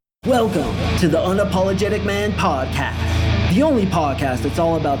Welcome to the Unapologetic Man Podcast, the only podcast that's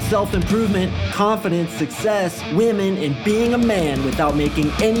all about self-improvement, confidence, success, women, and being a man without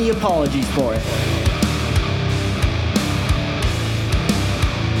making any apologies for it.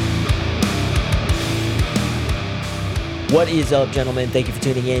 What is up, gentlemen? Thank you for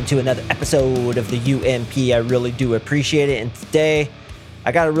tuning in to another episode of the UMP. I really do appreciate it. And today,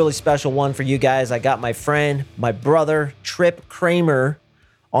 I got a really special one for you guys. I got my friend, my brother, Tripp Kramer,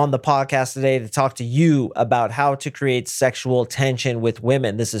 on the podcast today to talk to you about how to create sexual tension with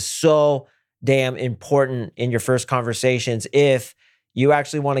women. This is so damn important in your first conversations if you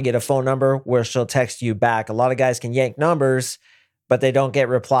actually want to get a phone number where she'll text you back. A lot of guys can yank numbers, but they don't get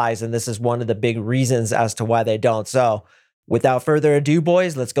replies, and this is one of the big reasons as to why they don't. So without further ado,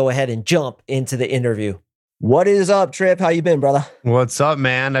 boys, let's go ahead and jump into the interview. What is up, Tripp? How you been, brother? What's up,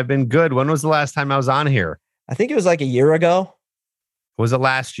 man? I've been good. When was the last time I was on here? I think it was like a year ago. Was it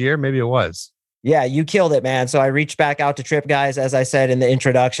last year? Maybe it was. Yeah, you killed it, man. So I reached back out to Tripp, guys. As I said in the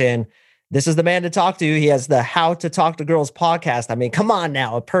introduction, this is the man to talk to. He has the How to Talk to Girls podcast. I mean, come on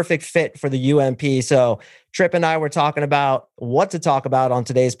now, a perfect fit for the UMP. So Tripp and I were talking about what to talk about on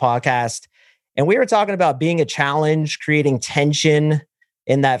today's podcast. And we were talking about being a challenge, creating tension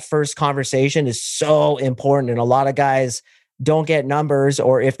in that first conversation is so important. And a lot of guys don't get numbers,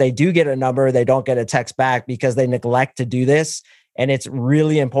 or if they do get a number, they don't get a text back because they neglect to do this. And it's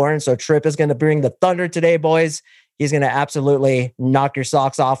really important. So Tripp is going to bring the thunder today, boys. He's going to absolutely knock your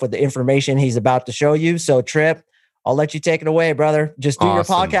socks off with the information he's about to show you. So Tripp, I'll let you take it away, brother. Just do your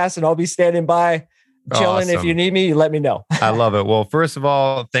podcast and I'll be standing by chilling. If you need me, you let me know. I love it. Well, first of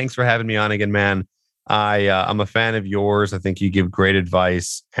all, thanks for having me on again, man. I'm a fan of yours. I think you give great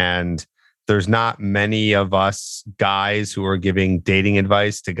advice, and there's not many of us guys who are giving dating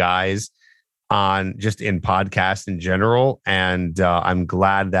advice to guys on just in podcasts in general. And I'm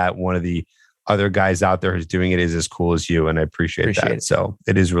glad that one of the other guys out there who's doing it is as cool as you. And I appreciate that. It. So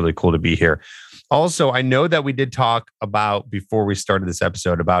it is really cool to be here. Also, I know that we did talk about, before we started this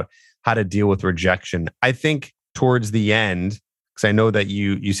episode, about how to deal with rejection. I think towards the end, because I know that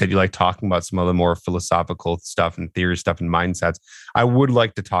you said you like talking about some of the more philosophical stuff and theory stuff and mindsets. I would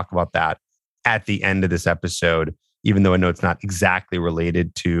like to talk about that at the end of this episode, even though I know it's not exactly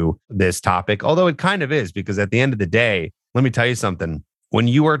related to this topic, although it kind of is, because at the end of the day, let me tell you something. When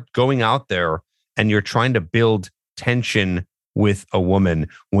you are going out there and you're trying to build tension with a woman,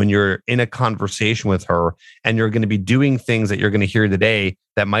 when you're in a conversation with her and you're going to be doing things that you're going to hear today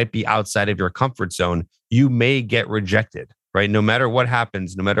that might be outside of your comfort zone, you may get rejected, right? No matter what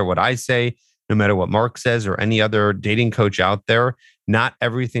happens, no matter what I say, no matter what Mark says or any other dating coach out there, not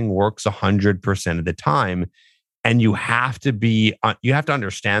everything works 100% of the time. And you have to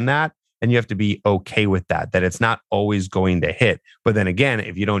understand that, and you have to be okay with that it's not always going to hit. But then again,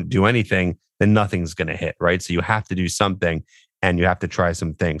 if you don't do anything, then nothing's going to hit, right? So you have to do something and you have to try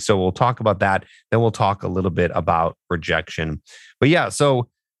some things. So we'll talk about that. Then we'll talk a little bit about rejection. But yeah, so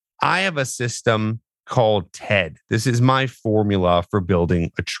I have a system called TED. This is my formula for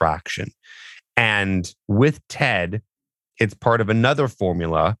building attraction. And with TED, it's part of another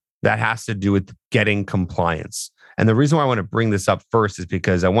formula that has to do with getting compliance. And the reason why I want to bring this up first is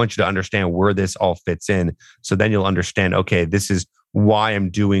because I want you to understand where this all fits in. So then you'll understand, okay, this is why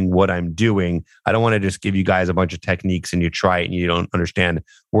I'm doing what I'm doing. I don't want to just give you guys a bunch of techniques and you try it and you don't understand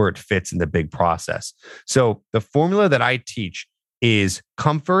where it fits in the big process. So the formula that I teach is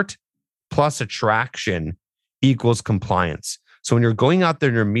comfort plus attraction equals compliance. So when you're going out there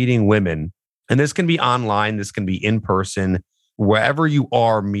and you're meeting women, and this can be online, this can be in person, wherever you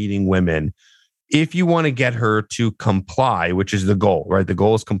are meeting women, if you want to get her to comply, which is the goal, right? The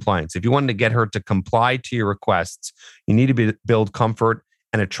goal is compliance. If you want to get her to comply to your requests, you need to build comfort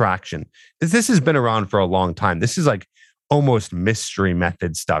and attraction. This has been around for a long time. This is like almost mystery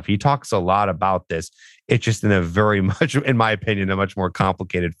method stuff. He talks a lot about this. It's just in a very much, in my opinion, a much more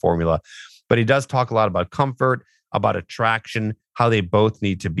complicated formula. But he does talk a lot about comfort, about attraction, how they both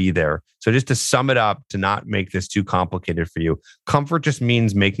need to be there. So just to sum it up, to not make this too complicated for you, comfort just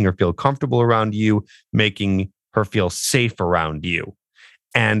means making her feel comfortable around you, making her feel safe around you.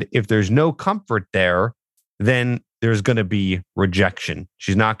 And if there's no comfort there, then there's going to be rejection.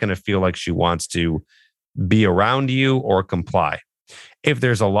 She's not going to feel like she wants to be around you or comply. If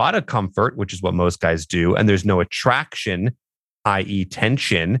there's a lot of comfort, which is what most guys do, and there's no attraction, i.e.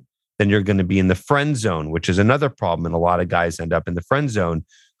 tension, then you're going to be in the friend zone, which is another problem. And a lot of guys end up in the friend zone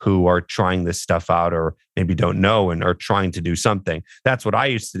who are trying this stuff out or maybe don't know and are trying to do something. That's what I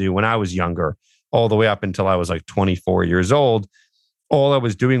used to do when I was younger, all the way up until I was like 24 years old. All I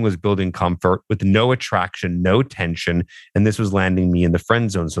was doing was building comfort with no attraction, no tension. And this was landing me in the friend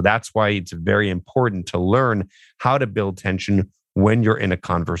zone. So that's why it's very important to learn how to build tension when you're in a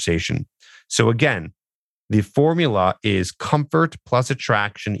conversation. So again, the formula is comfort plus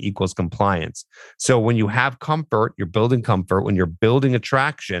attraction equals compliance. So when you have comfort, you're building comfort. When you're building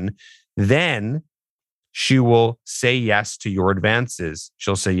attraction, then she will say yes to your advances.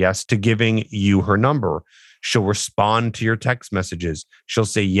 She'll say yes to giving you her number. She'll respond to your text messages. She'll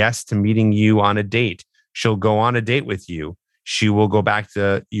say yes to meeting you on a date. She'll go on a date with you. She will go back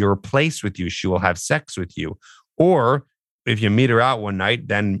to your place with you. She will have sex with you. Or if you meet her out one night,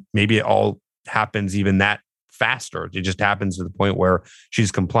 then maybe it all happens even that faster. It just happens to the point where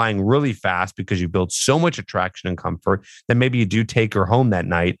she's complying really fast because you built so much attraction and comfort that maybe you do take her home that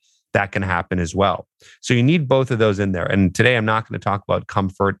night. That can happen as well. So you need both of those in there. And today I'm not going to talk about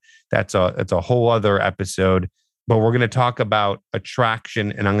comfort. That's a whole other episode, but we're going to talk about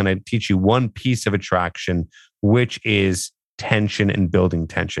attraction. And I'm going to teach you one piece of attraction, which is tension and building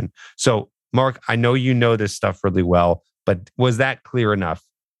tension. So Mark, I know you know this stuff really well, but was that clear enough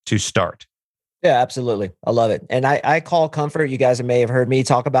to start? Yeah, absolutely. I love it. And I call comfort, you guys may have heard me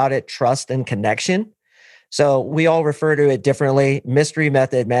talk about it, trust and connection. So we all refer to it differently. Mystery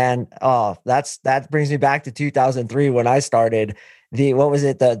method, man. Oh, that brings me back to 2003 when I started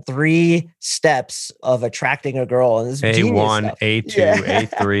the 3 steps of attracting a girl. And this A1, A2,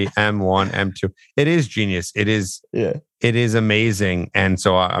 A3, M1, M2. It is genius. It is, It is amazing. And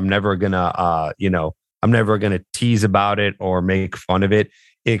so I'm never gonna, I'm never gonna tease about it or make fun of it.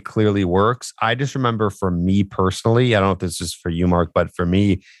 It clearly works. I just remember for me personally, I don't know if this is for you, Mark, but for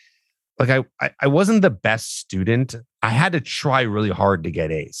me, like I wasn't the best student. I had to try really hard to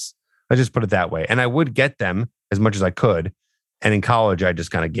get A's. Let's just put it that way. And I would get them as much as I could. And in college, I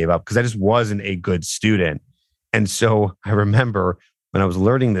just kind of gave up because I just wasn't a good student. And so I remember when I was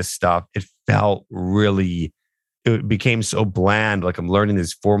learning this stuff, it became so bland. Like I'm learning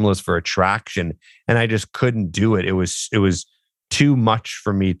these formulas for attraction and I just couldn't do it. It was too much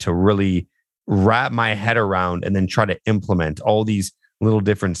for me to really wrap my head around and then try to implement all these little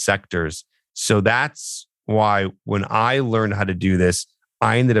different sectors. So that's why when I learned how to do this,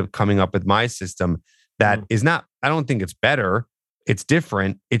 I ended up coming up with my system that is not, I don't think it's better. It's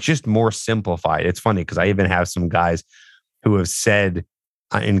different. It's just more simplified. It's funny because I even have some guys who have said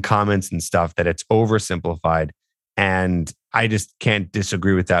in comments and stuff that it's oversimplified. And I just can't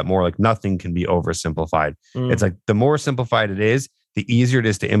disagree with that more. Like nothing can be oversimplified. It's like the more simplified it is, the easier it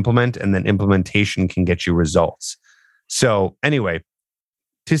is to implement, and then implementation can get you results. So anyway,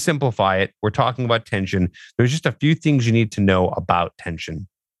 to simplify it, we're talking about tension. There's just a few things you need to know about tension.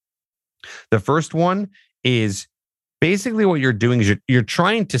 The first one is basically what you're doing is you're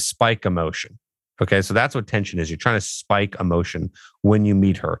trying to spike emotion. Okay, so that's what tension is. You're trying to spike emotion when you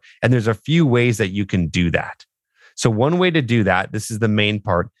meet her. And there's a few ways that you can do that. So one way to do that, this is the main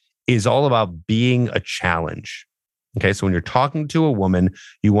part, is all about being a challenge. Okay, so when you're talking to a woman,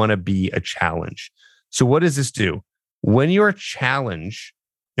 you want to be a challenge. So what does this do? When you're a challenge,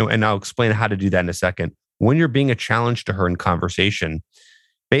 and I'll explain how to do that in a second. When you're being a challenge to her in conversation,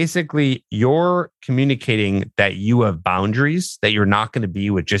 basically you're communicating that you have boundaries, that you're not going to be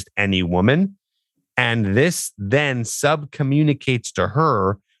with just any woman. And this then sub-communicates to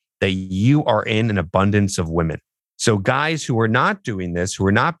her that you are in an abundance of women. So guys who are not doing this, who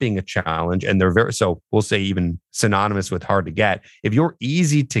are not being a challenge, and they're so we'll say even synonymous with hard to get, if you're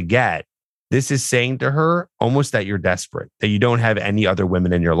easy to get, this is saying to her almost that you're desperate, that you don't have any other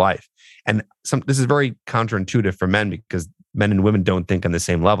women in your life. And this is very counterintuitive for men because men and women don't think on the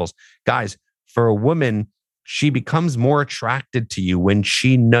same levels. Guys, for a woman, she becomes more attracted to you when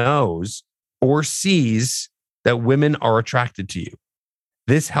she knows or sees that women are attracted to you.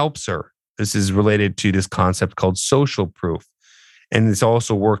 This helps her. This is related to this concept called social proof. And this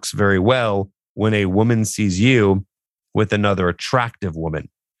also works very well when a woman sees you with another attractive woman.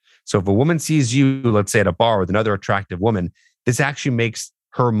 So if a woman sees you, let's say at a bar with another attractive woman, this actually makes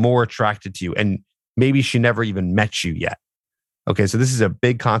her more attracted to you. And maybe she never even met you yet. Okay, so this is a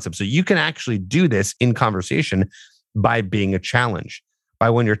big concept. So you can actually do this in conversation by being a challenge. By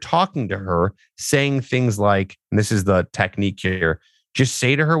when you're talking to her, saying things like, and this is the technique here, just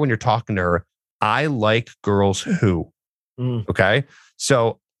say to her when you're talking to her, I like girls who. Okay,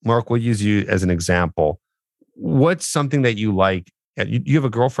 so Mark, we'll use you as an example. What's something that you like? You have a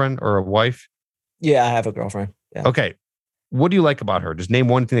girlfriend or a wife? Yeah, I have a girlfriend. Yeah. Okay. What do you like about her? Just name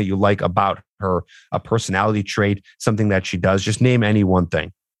one thing that you like about her, a personality trait, something that she does. Just name any one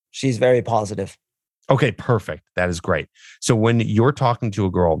thing. She's very positive. Okay, perfect. That is great. So when you're talking to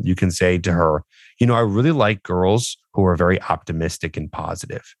a girl, you can say to her, I really like girls who are very optimistic and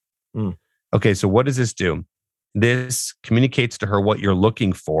positive. Mm. Okay, so what does this do? This communicates to her what you're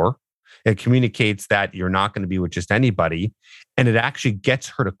looking for. It communicates that you're not going to be with just anybody, and it actually gets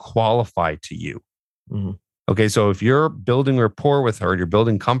her to qualify to you. Mhm. Okay, so if you're building rapport with her, you're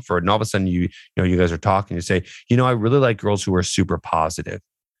building comfort, and all of a sudden you guys are talking, you say, I really like girls who are super positive.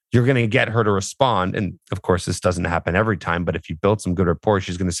 You're going to get her to respond. And of course, this doesn't happen every time, but if you build some good rapport,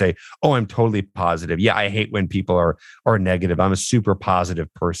 she's going to say, oh, I'm totally positive. Yeah, I hate when people are negative. I'm a super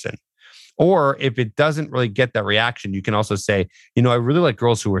positive person. Or if it doesn't really get that reaction, you can also say, I really like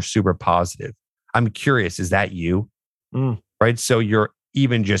girls who are super positive. I'm curious, is that you? Mm. Right? So you're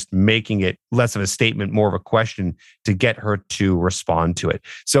even just making it less of a statement, more of a question to get her to respond to it.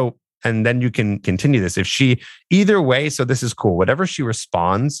 So, and then you can continue this. If she, either way, so this is cool, whatever she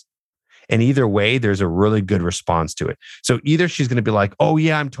responds, and either way, there's a really good response to it. So either she's going to be like, oh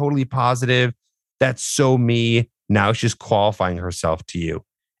yeah, I'm totally positive. That's so me. Now she's qualifying herself to you.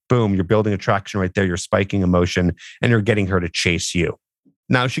 Boom, you're building attraction right there. You're spiking emotion and you're getting her to chase you.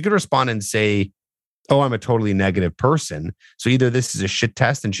 Now she could respond and say, oh, I'm a totally negative person. So either this is a shit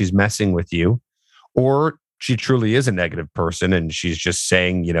test and she's messing with you, or she truly is a negative person and she's just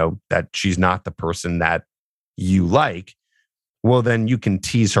saying, that she's not the person that you like. Well, then you can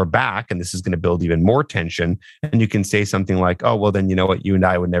tease her back and this is going to build even more tension. And you can say something like, oh, well, then you know what? You and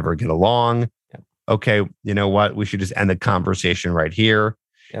I would never get along. Yep. Okay, you know what? We should just end the conversation right here.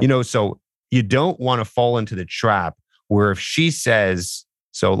 Yep. So you don't want to fall into the trap where if she says,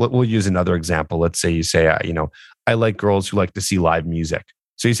 so we'll use another example. Let's say you say, I like girls who like to see live music.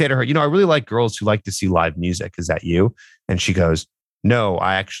 So you say to her, I really like girls who like to see live music. Is that you? And she goes, no,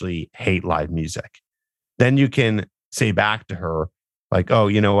 I actually hate live music. Then you can say back to her, like, oh,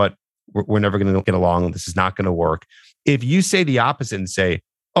 you know what? We're never going to get along. This is not going to work. If you say the opposite and say,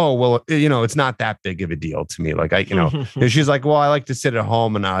 oh, well, it's not that big of a deal to me. Like, and she's like, well, I like to sit at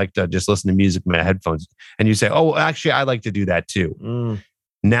home and I like to just listen to music with my headphones. And you say, oh, actually, I like to do that too. Mm.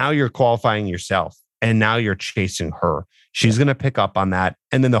 Now you're qualifying yourself and now you're chasing her. She's going to pick up on that.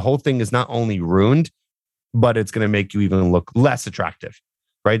 And then the whole thing is not only ruined, but it's going to make you even look less attractive,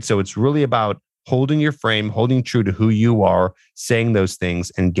 right? So it's really about holding your frame, holding true to who you are, saying those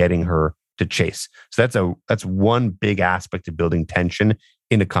things and getting her to chase. So that's one big aspect of building tension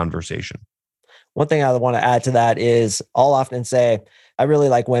in a conversation. One thing I want to add to that is I'll often say, I really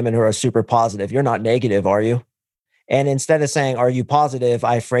like women who are super positive. You're not negative, are you? And instead of saying, are you positive?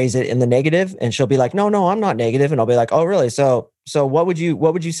 I phrase it in the negative and she'll be like, no, I'm not negative. And I'll be like, oh, really? So what would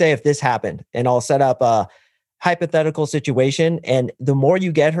you say if this happened? And I'll set up a hypothetical situation. And the more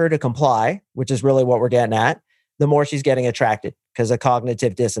you get her to comply, which is really what we're getting at, the more she's getting attracted because of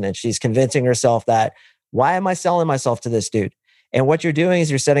cognitive dissonance. She's convincing herself that, why am I selling myself to this dude? And what you're doing is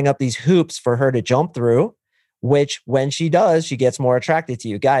you're setting up these hoops for her to jump through, which when she does, she gets more attracted to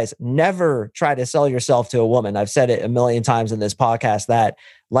you. Guys, never try to sell yourself to a woman. I've said it a million times in this podcast that,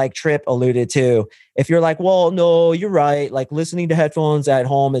 like Tripp alluded to, if you're like, well, no, you're right. Like listening to headphones at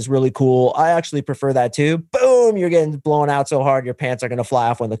home is really cool. I actually prefer that too. Boom, you're getting blown out so hard, your pants are going to fly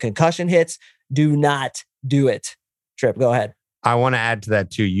off when the concussion hits. Do not do it. Tripp, go ahead. I want to add to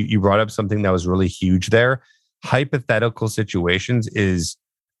that too. You brought up something that was really huge there. Hypothetical situations is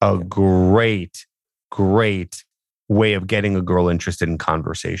a great way of getting a girl interested in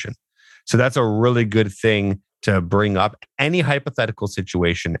conversation. So that's a really good thing to bring up, any hypothetical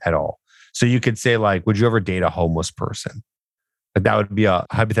situation at all. So you could say like, would you ever date a homeless person? Like that would be a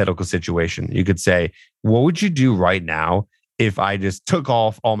hypothetical situation. You could say, what would you do right now if I just took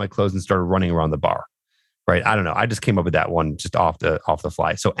off all my clothes and started running around the bar? Right? I don't know. I just came up with that one just off the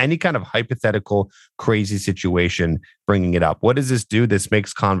fly. So any kind of hypothetical, crazy situation, bringing it up. What does this do? This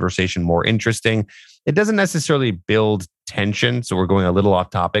makes conversation more interesting. It doesn't necessarily build tension. So we're going a little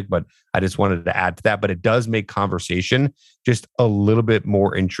off topic, but I just wanted to add to that. But it does make conversation just a little bit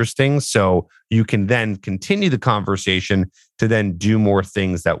more interesting. So you can then continue the conversation to then do more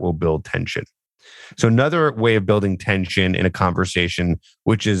things that will build tension. So another way of building tension in a conversation,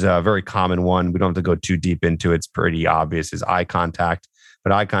 which is a very common one, we don't have to go too deep into it, it's pretty obvious, is eye contact.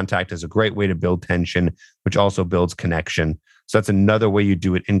 But eye contact is a great way to build tension, which also builds connection. So that's another way you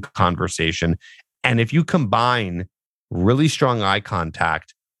do it in conversation. And if you combine really strong eye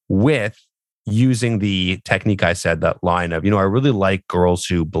contact with using the technique I said, that line of, I really like girls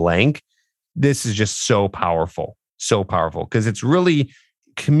who blank, this is just so powerful because it's really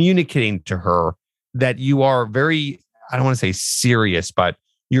communicating to her that you are very, I don't want to say serious, but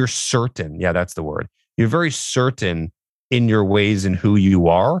you're certain. Yeah, that's the word. You're very certain in your ways and who you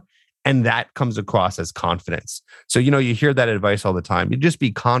are. And that comes across as confidence. So, you hear that advice all the time. You just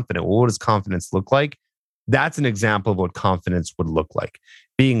be confident. Well, what does confidence look like? That's an example of what confidence would look like.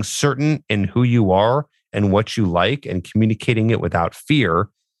 Being certain in who you are and what you like and communicating it without fear,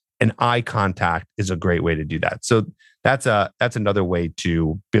 and eye contact is a great way to do that. So that's another way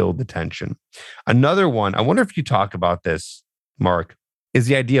to build the tension. Another one, I wonder if you talk about this, Mark, is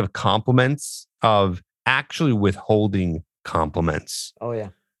the idea of compliments, of actually withholding compliments. Oh yeah.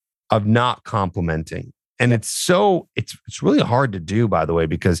 Of not complimenting. And it's really hard to do, by the way,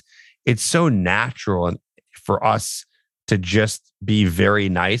 because it's so natural and for us to just be very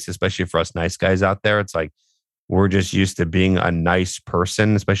nice, especially for us nice guys out there. It's like we're just used to being a nice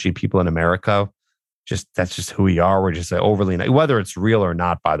person, especially people in America. That's just who we are. We're just like overly nice, whether it's real or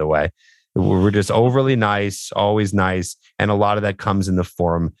not, by the way. We're just overly nice, always nice. And a lot of that comes in the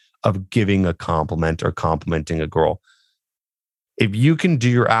form of giving a compliment or complimenting a girl. If you can do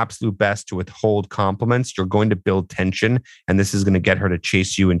your absolute best to withhold compliments, you're going to build tension, and this is going to get her to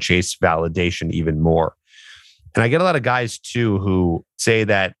chase you and chase validation even more. And I get a lot of guys too who say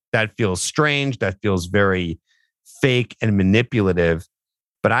that feels strange, that feels very fake and manipulative.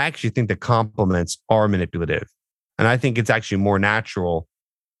 But I actually think that compliments are manipulative. And I think it's actually more natural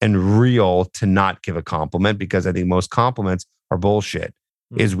and real to not give a compliment, because I think most compliments are bullshit.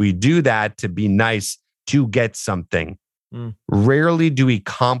 Is we do that to be nice to get something. Rarely do we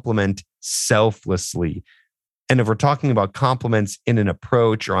compliment selflessly. And if we're talking about compliments in an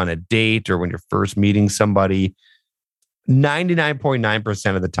approach or on a date or when you're first meeting somebody,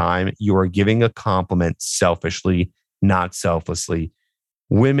 99.9% of the time, you are giving a compliment selfishly, not selflessly.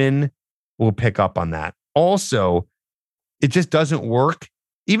 Women will pick up on that. Also, it just doesn't work.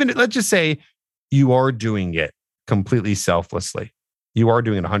 Even let's just say you are doing it completely selflessly. You are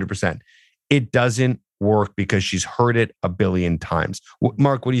doing it 100%. It doesn't work because she's heard it a billion times.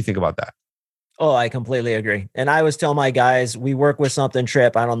 Mark, what do you think about that? Oh, I completely agree. And I always tell my guys, we work with something,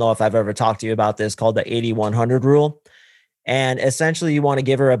 Tripp. I don't know if I've ever talked to you about this, called the 80-100 rule. And essentially, you want to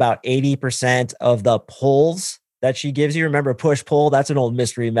give her about 80% of the pulls that she gives you. Remember, push pull? That's an old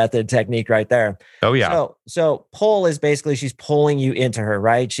mystery method technique right there. Oh, yeah. So pull is basically she's pulling you into her,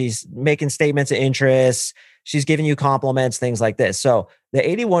 right? She's making statements of interest. She's giving you compliments, things like this. So the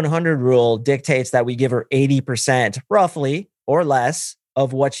 80-100 rule dictates that we give her 80% roughly or less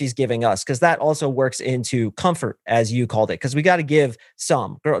of what she's giving us, because that also works into comfort, as you called it, because we got to give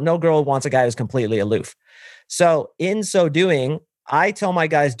some. No girl wants a guy who's completely aloof. So in so doing, I tell my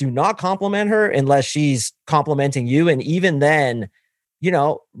guys, do not compliment her unless she's complimenting you. And even then,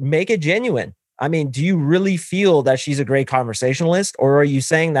 make it genuine. I mean, do you really feel that she's a great conversationalist, or are you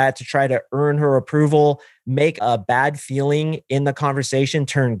saying that to try to earn her approval, make a bad feeling in the conversation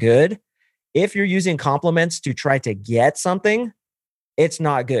turn good? If you're using compliments to try to get something, it's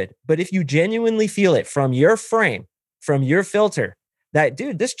not good. But if you genuinely feel it from your frame, from your filter, that,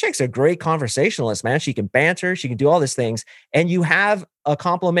 dude, this chick's a great conversationalist, man. She can banter, she can do all these things, and you have a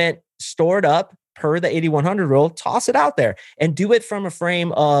compliment stored up per the 80-100 rule, toss it out there and do it from a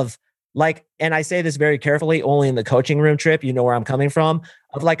frame of like, and I say this very carefully, only in the coaching room, Tripp, you know where I'm coming from,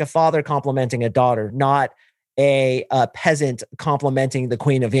 of like a father complimenting a daughter, not a peasant complimenting the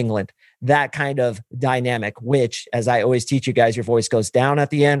Queen of England. That kind of dynamic, which, as I always teach you guys, your voice goes down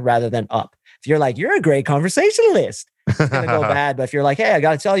at the end rather than up. If you're like, you're a great conversationalist, it's going to go bad. But if you're like, hey, I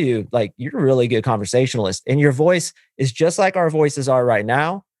got to tell you, like, you're a really good conversationalist, and your voice is just like our voices are right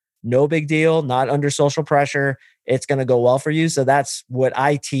now, no big deal, not under social pressure, it's going to go well for you. So that's what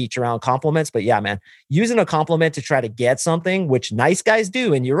I teach around compliments. But yeah, man, using a compliment to try to get something, which nice guys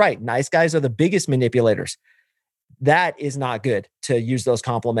do. And you're right. Nice guys are the biggest manipulators. That is not good, to use those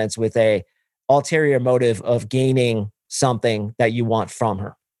compliments with a ulterior motive of gaining something that you want from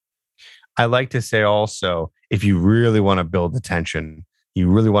her. I like to say also, if you really want to build the tension, you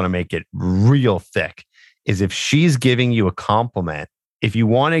really want to make it real thick, is if she's giving you a compliment, if you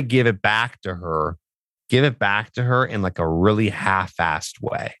want to give it back to her, give it back to her in like a really half-assed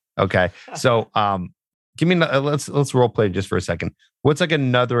way. Okay. So give me, let's role play just for a second. What's like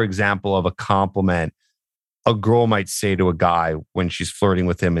another example of a compliment a girl might say to a guy when she's flirting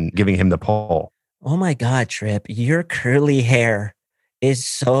with him and giving him the pull? Oh my God, Tripp, your curly hair is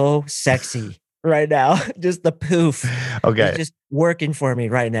so sexy right now. Just the poof. Okay. It's just working for me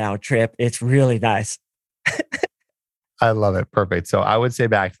right now, Tripp. It's really nice. I love it. Perfect. So I would say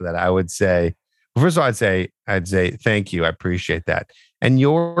back to that, I would say, first of all, I'd say, thank you. I appreciate that. And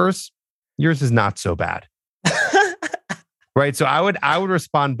yours is not so bad. Right. So I would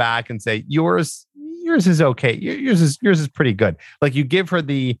respond back and say, yours is okay. Yours is pretty good. Like, you give her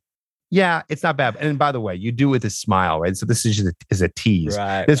the, yeah, it's not bad. And by the way, you do it with a smile, right? So this is a tease.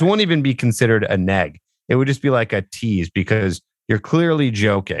 Right, this won't even be considered a neg. It would just be like a tease because you're clearly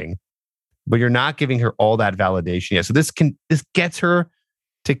joking. but you're not giving her all that validation yet. So this gets her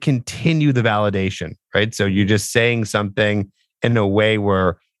to continue the validation, right? So you're just saying something in a way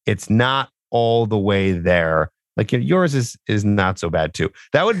where it's not all the way there. Like yours is not so bad too.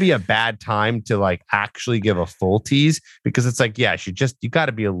 That would be a bad time to like actually give a full tease, because it's like, yeah, you got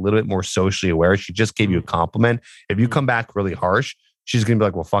to be a little bit more socially aware. She just gave you a compliment. If you come back really harsh, she's going to be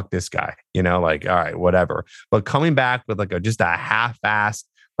like, well, fuck this guy, like, all right, whatever. But coming back with like just a half-assed,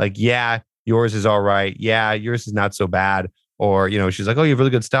 like, yeah, yours is all right. Yeah, yours is not so bad. Or, she's like, oh, you have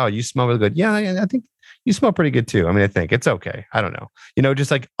really good style. You smell really good. Yeah, I think you smell pretty good too. I mean, I think it's okay. I don't know.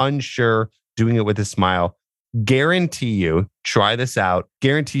 Just like unsure, doing it with a smile. Guarantee you, try this out.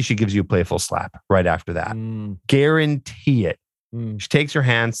 Guarantee she gives you a playful slap right after that. Guarantee it. She takes your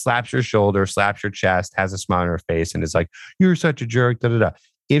hand, slaps your shoulder, slaps your chest, has a smile on her face, and is like, you're such a jerk. Da, da, da.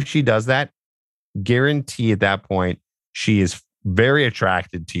 If she does that, guarantee at that point, she is very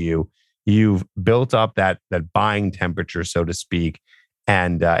attracted to you. You've built up that buying temperature, so to speak,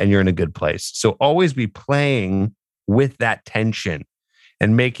 and you're in a good place. So always be playing with that tension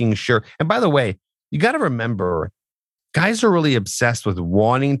and making sure. And by the way, you got to remember, guys are really obsessed with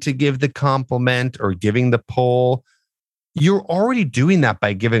wanting to give the compliment or giving the pull. You're already doing that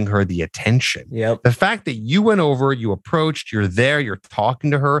by giving her the attention. Yep. The fact that you went over, you approached, you're there, you're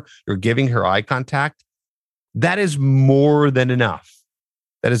talking to her, you're giving her eye contact, that is more than enough.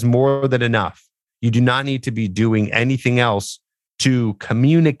 That is more than enough. You do not need to be doing anything else to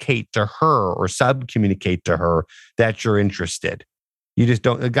communicate to her or sub-communicate to her that you're interested. You just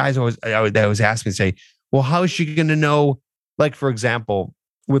don't. The guys always ask me, say, well, how is she going to know? Like, for example,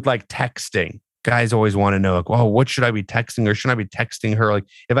 with like texting, guys always want to know, like, well, what should I be texting her? Should I be texting her? Like,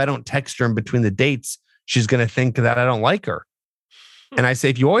 if I don't text her in between the dates, she's going to think that I don't like her. And I say,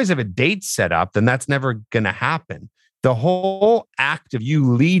 if you always have a date set up, then that's never going to happen. The whole act of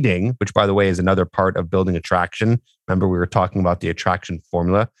you leading, which by the way is another part of building attraction. Remember, we were talking about the attraction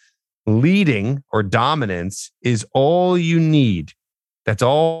formula. Leading or dominance is all you need. That's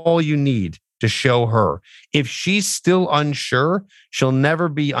all you need to show her. If she's still unsure, she'll never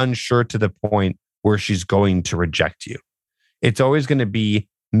be unsure to the point where she's going to reject you. It's always going to be,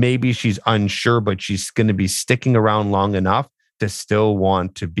 maybe she's unsure, but she's going to be sticking around long enough to still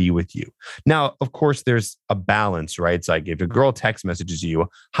want to be with you. Now, of course, there's a balance, right? It's like if a girl text messages you,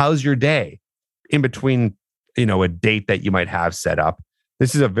 how's your day? In between, a date that you might have set up.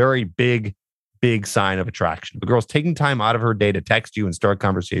 This is a very big sign of attraction. If a girl's taking time out of her day to text you and start a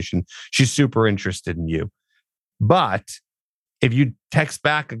conversation, she's super interested in you. But if you text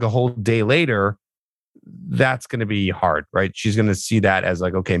back like a whole day later, that's going to be hard, right? She's going to see that as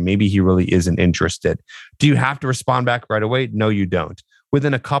like, okay, maybe he really isn't interested. Do you have to respond back right away? No, you don't.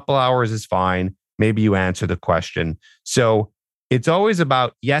 Within a couple hours is fine. Maybe you answer the question. So it's always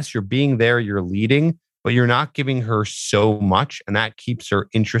about, yes, you're being there, you're leading, but you're not giving her so much, and that keeps her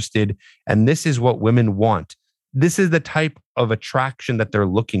interested. And this is what women want. This is the type of attraction that they're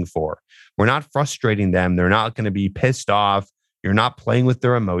looking for. We're not frustrating them. They're not going to be pissed off. You're not playing with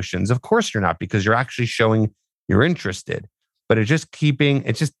their emotions. Of course you're not, because you're actually showing you're interested. But it's just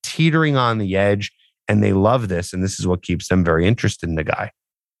teetering on the edge, and they love this. And this is what keeps them very interested in the guy.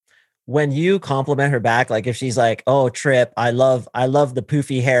 When you compliment her back, like if she's like, oh, Tripp, I love the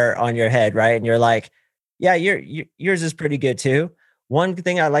poofy hair on your head, right? And you're like, yeah, yours is pretty good too. One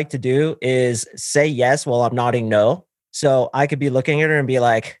thing I like to do is say yes while I'm nodding no. So I could be looking at her and be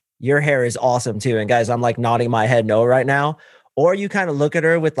like, your hair is awesome too. And guys, I'm like nodding my head no right now. Or you kind of look at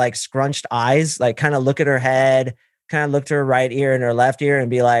her with like scrunched eyes, like kind of look at her head, kind of look to her right ear and her left ear and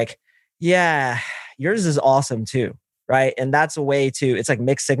be like, yeah, yours is awesome too. Right. And that's a way to, it's like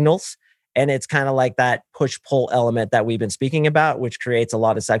mixed signals. And it's kind of like that push-pull element that we've been speaking about, which creates a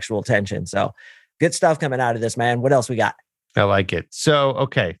lot of sexual tension. So good stuff coming out of this, man. What else we got? I like it. So,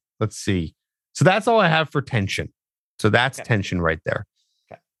 okay, let's see. So that's all I have for tension. So that's tension right there,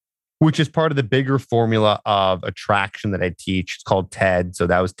 which is part of the bigger formula of attraction that I teach. It's called TED. So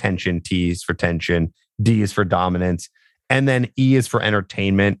that was tension. T is for tension. D is for dominance. And then E is for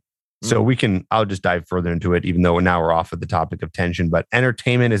entertainment. So I'll just dive further into it, even though now we're off of the topic of tension. But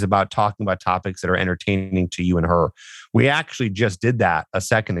entertainment is about talking about topics that are entertaining to you and her. We actually just did that a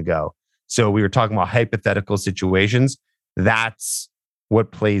second ago. So we were talking about hypothetical situations. That's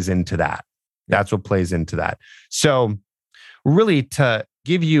what plays into that. That's what plays into that. So really, to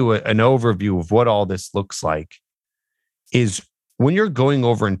give you an overview of what all this looks like is when you're going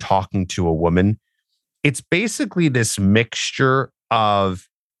over and talking to a woman, it's basically this mixture of,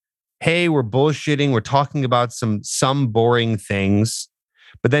 hey, we're bullshitting, we're talking about some boring things,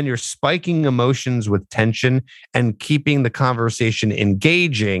 but then you're spiking emotions with tension and keeping the conversation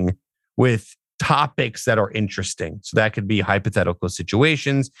engaging with topics that are interesting. So that could be hypothetical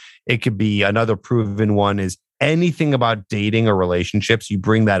situations. It could be another proven one is anything about dating or relationships. You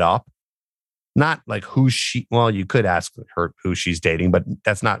bring that up. Not like you could ask her who she's dating, but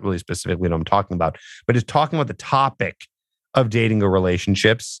that's not really specifically what I'm talking about. But it's talking about the topic of dating or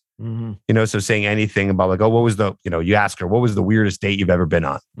relationships. So saying anything about like, oh, what was you ask her, what was the weirdest date you've ever been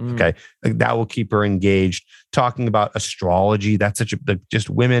on? Okay. Like that will keep her engaged. Talking about astrology. That's just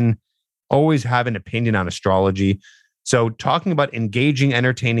women always have an opinion on astrology. So talking about engaging,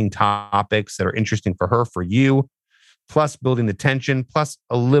 entertaining topics that are interesting for her, for you, plus building the tension, plus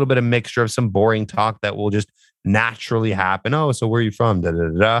a little bit of mixture of some boring talk that will just naturally happen. Oh, so where are you from? Da, da,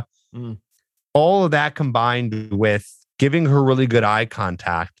 da, da. All of that combined with giving her really good eye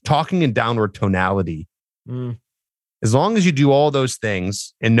contact, talking in downward tonality. As long as you do all those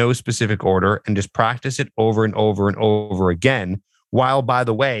things in no specific order and just practice it over and over and over again, while, by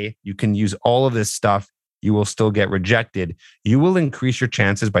the way, you can use all of this stuff, you will still get rejected. You will increase your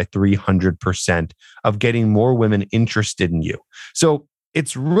chances by 300% of getting more women interested in you. So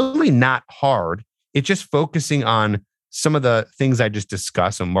it's really not hard. It's just focusing on some of the things I just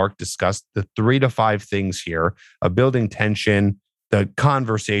discussed, and Mark discussed, the 3 to 5 things here of building tension, the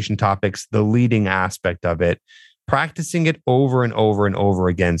conversation topics, the leading aspect of it, practicing it over and over and over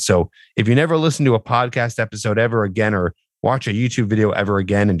again. So if you never listen to a podcast episode ever again, or watch a YouTube video ever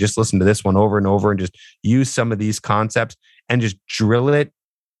again, and just listen to this one over and over and just use some of these concepts and just drill it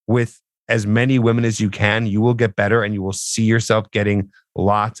with as many women as you can, you will get better and you will see yourself getting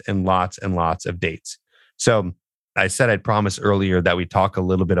lots and lots and lots of dates. So I said I'd promise earlier that we talk a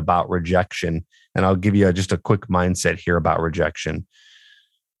little bit about rejection, and I'll give you just a quick mindset here about rejection.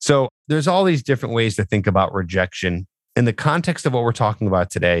 So there's all these different ways to think about rejection. In the context of what we're talking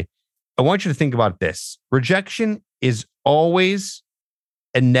about today, I want you to think about this. Rejection is always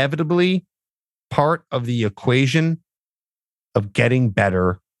inevitably part of the equation of getting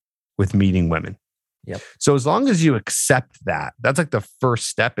better with meeting women. Yep. So as long as you accept that, that's like the first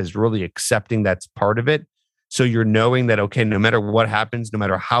step, is really accepting that's part of it. So you're knowing that, okay, no matter what happens, no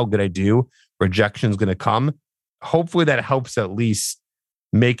matter how good I do, rejection is going to come. Hopefully that helps at least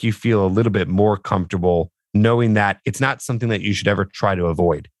make you feel a little bit more comfortable knowing that it's not something that you should ever try to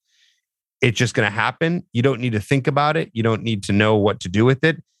avoid. It's just going to happen. You don't need to think about it. You don't need to know what to do with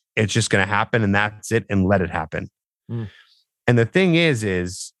it. It's just going to happen, and that's it, and let it happen. And the thing is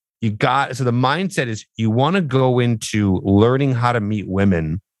so the mindset is you want to go into learning how to meet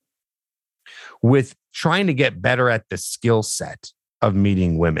women with trying to get better at the skill set of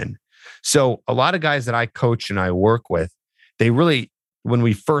meeting women. So a lot of guys that I coach and I work with, they really, when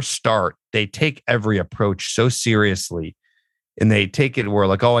we first start, they take every approach so seriously, and they take it where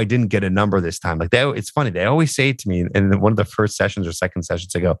like, oh, I didn't get a number this time. Like it's funny. They always say to me in one of the first sessions or second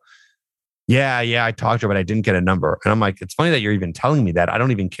sessions, they go, yeah, I talked to her, but I didn't get a number. And I'm like, it's funny that you're even telling me that. I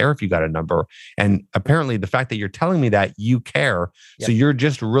don't even care if you got a number. And apparently the fact that you're telling me that, you care. Yep. So you're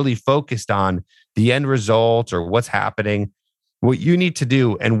just really focused on the end result or what's happening. What you need to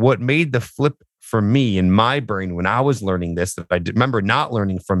do, and what made the flip for me in my brain when I was learning this, that I remember not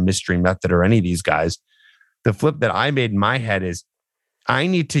learning from Mystery Method or any of these guys, the flip that I made in my head is I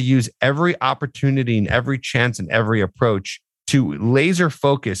need to use every opportunity and every chance and every approach to laser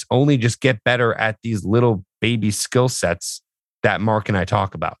focus, only just get better at these little baby skill sets that Mark and I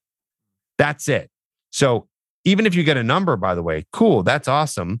talk about. That's it. So even if you get a number, by the way, cool, that's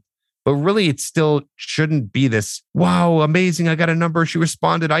awesome. But really, it still shouldn't be this, wow, amazing, I got a number, she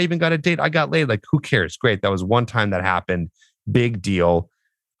responded, I even got a date, I got laid. Like, who cares? Great. That was one time that happened. Big deal.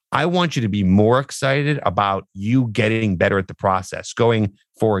 I want you to be more excited about you getting better at the process. Going,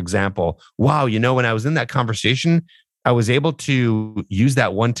 for example, wow, when I was in that conversation, I was able to use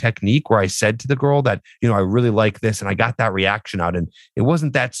that one technique where I said to the girl that, I really like this, and I got that reaction out, and it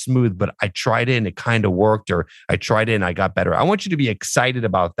wasn't that smooth, but I tried it and it kind of worked, or I tried it and I got better. I want you to be excited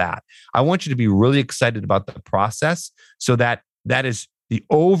about that. I want you to be really excited about the process, so that is the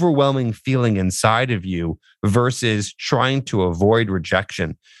overwhelming feeling inside of you versus trying to avoid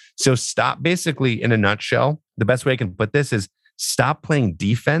rejection. So stop, basically, in a nutshell, the best way I can put this is stop playing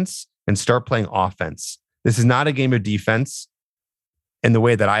defense and start playing offense. This is not a game of defense in the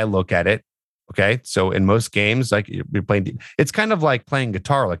way that I look at it. Okay. So in most games, like you're playing, it's kind of like playing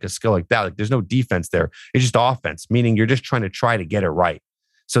guitar, like a skill like that. Like there's no defense there. It's just offense, meaning you're just trying to get it right.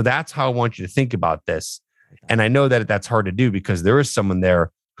 So that's how I want you to think about this. And I know that that's hard to do because there is someone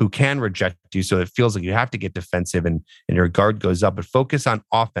there who can reject you. So it feels like you have to get defensive and your guard goes up, but focus on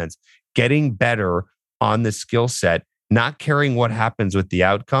offense, getting better on the skill set, not caring what happens with the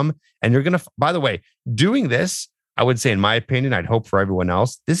outcome. And you're going to, by the way, doing this I would say, in my opinion, I'd hope for everyone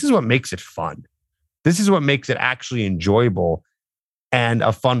else, this is what makes it fun. This is what makes it actually enjoyable and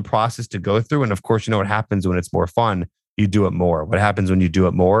a fun process to go through. And of course, you know what happens when it's more fun? You do it more. What happens when you do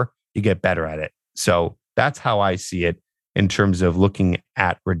it more? You get better at it. So that's how I see it in terms of looking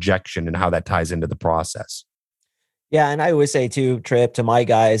at rejection and how that ties into the process. Yeah. And I always say too, Tripp, to my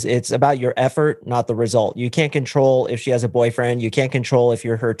guys, it's about your effort, not the result. You can't control if she has a boyfriend. You can't control if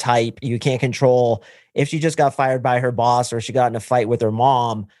you're her type. You can't control if she just got fired by her boss or she got in a fight with her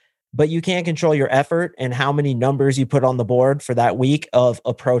mom. But you can't control your effort and how many numbers you put on the board for that week of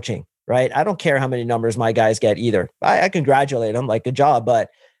approaching, right? I don't care how many numbers my guys get either. I congratulate them, like, good job. But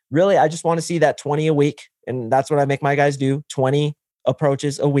really, I just want to see that 20 a week. And that's what I make my guys do, 20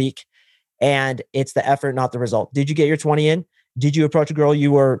 approaches a week. And it's the effort, not the result. Did you get your 20 in? Did you approach a girl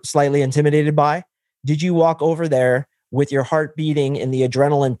you were slightly intimidated by? Did you walk over there with your heart beating and the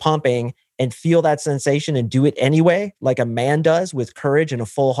adrenaline pumping and feel that sensation and do it anyway, like a man does, with courage and a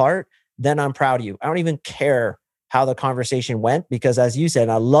full heart? Then I'm proud of you. I don't even care how the conversation went, because as you said,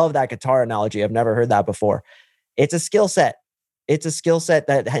 and I love that guitar analogy. I've never heard that before. It's a skill set. It's a skill set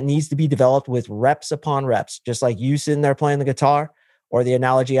that needs to be developed with reps upon reps, just like you sitting there playing the guitar. Or the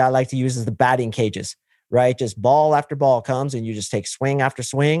analogy I like to use is the batting cages, right? Just ball after ball comes and you just take swing after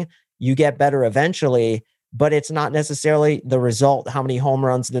swing. You get better eventually, but it's not necessarily the result. How many home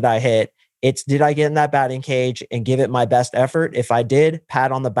runs did I hit? It's, did I get in that batting cage and give it my best effort? If I did,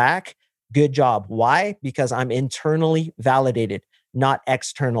 pat on the back, good job. Why? Because I'm internally validated, not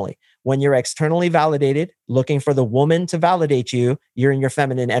externally. When you're externally validated, looking for the woman to validate you, you're in your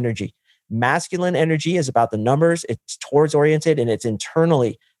feminine energy. Masculine energy is about the numbers. It's towards oriented and it's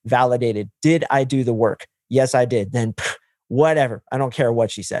internally validated. Did I do the work? Yes, I did. Then whatever. I don't care what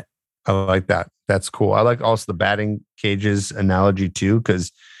she said. I like that. That's cool. I like also the batting cages analogy too,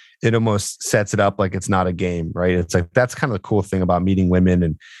 because it almost sets it up like it's not a game, right? It's like, that's kind of the cool thing about meeting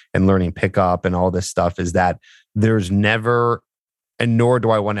women and learning pickup and all this stuff, is that there's never, and nor do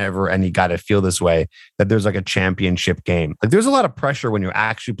I want ever any guy to feel this way, that there's like a championship game. Like, there's a lot of pressure when you're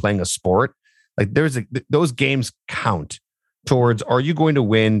actually playing a sport. Like, those games count towards, are you going to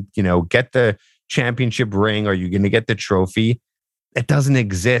win, get the championship ring? Are you going to get the trophy? It doesn't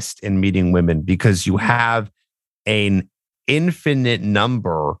exist in meeting women, because you have an infinite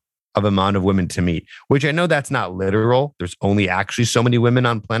number of amount of women to meet, which I know that's not literal. There's only actually so many women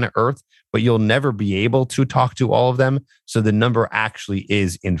on planet Earth, but you'll never be able to talk to all of them. So the number actually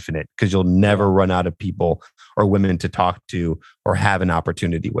is infinite, because you'll never run out of people or women to talk to or have an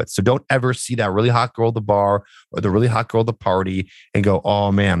opportunity with. So don't ever see that really hot girl at the bar or the really hot girl at the party and go,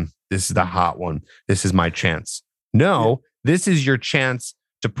 oh man, this is the hot one. This is my chance. No, this is your chance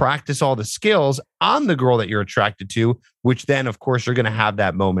to practice all the skills on the girl that you're attracted to, which then, of course, you're going to have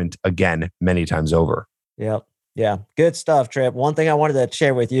that moment again many times over. Yep. Yeah. Good stuff, Tripp. One thing I wanted to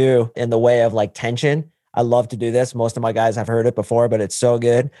share with you in the way of like tension. I love to do this. Most of my guys have heard it before, but it's so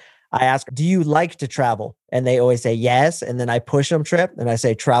good. I ask, do you like to travel? And they always say yes. And then I push them, Tripp, and I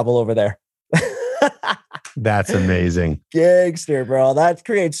say, travel over there. That's amazing. Gangster, bro. That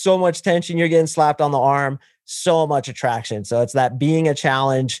creates so much tension. You're getting slapped on the arm, so much attraction. So it's that being a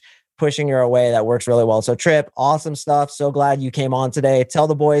challenge, pushing her away, that works really well. So Tripp, awesome stuff. So glad you came on today. Tell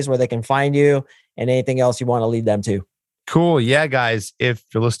the boys where they can find you and anything else you want to lead them to. Cool. Yeah, guys, if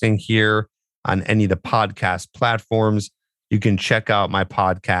you're listening here on any of the podcast platforms, you can check out my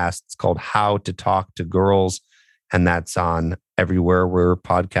podcast. It's called How to Talk to Girls, and that's on everywhere where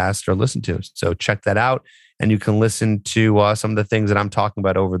podcasts are listened to. So check that out, and you can listen to some of the things that I'm talking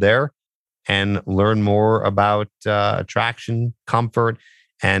about over there and learn more about attraction, comfort,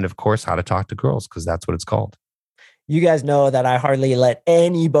 and of course, how to talk to girls, because that's what it's called. You guys know that I hardly let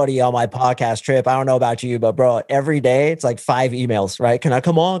anybody on my podcast, Tripp. I don't know about you, but bro, every day it's like 5 emails, right? Can I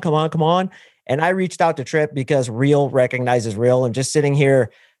come on, come on, come on? And I reached out to Tripp because real recognizes real. And just sitting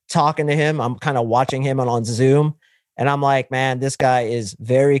here talking to him, I'm kind of watching him on Zoom. And I'm like, man, this guy is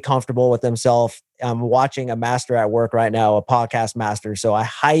very comfortable with himself. I'm watching a master at work right now, a podcast master. So I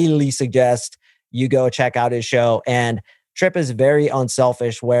highly suggest you go check out his show. And Tripp is very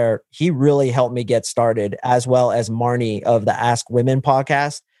unselfish, where he really helped me get started, as well as Marnie of the Ask Women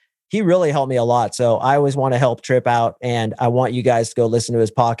podcast. He really helped me a lot. So I always want to help Tripp out. And I want you guys to go listen to his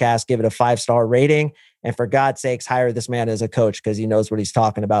podcast, give it a 5-star rating. And for God's sakes, hire this man as a coach, because he knows what he's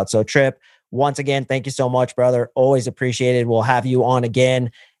talking about. So Tripp, once again, thank you so much, brother. Always appreciated. We'll have you on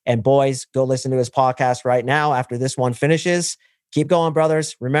again. And boys, go listen to his podcast right now after this one finishes. Keep going,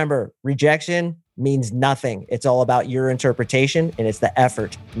 brothers. Remember, rejection means nothing. It's all about your interpretation, and it's the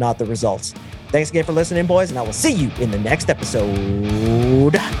effort, not the results. Thanks again for listening, boys, and I will see you in the next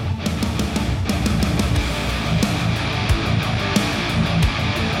episode.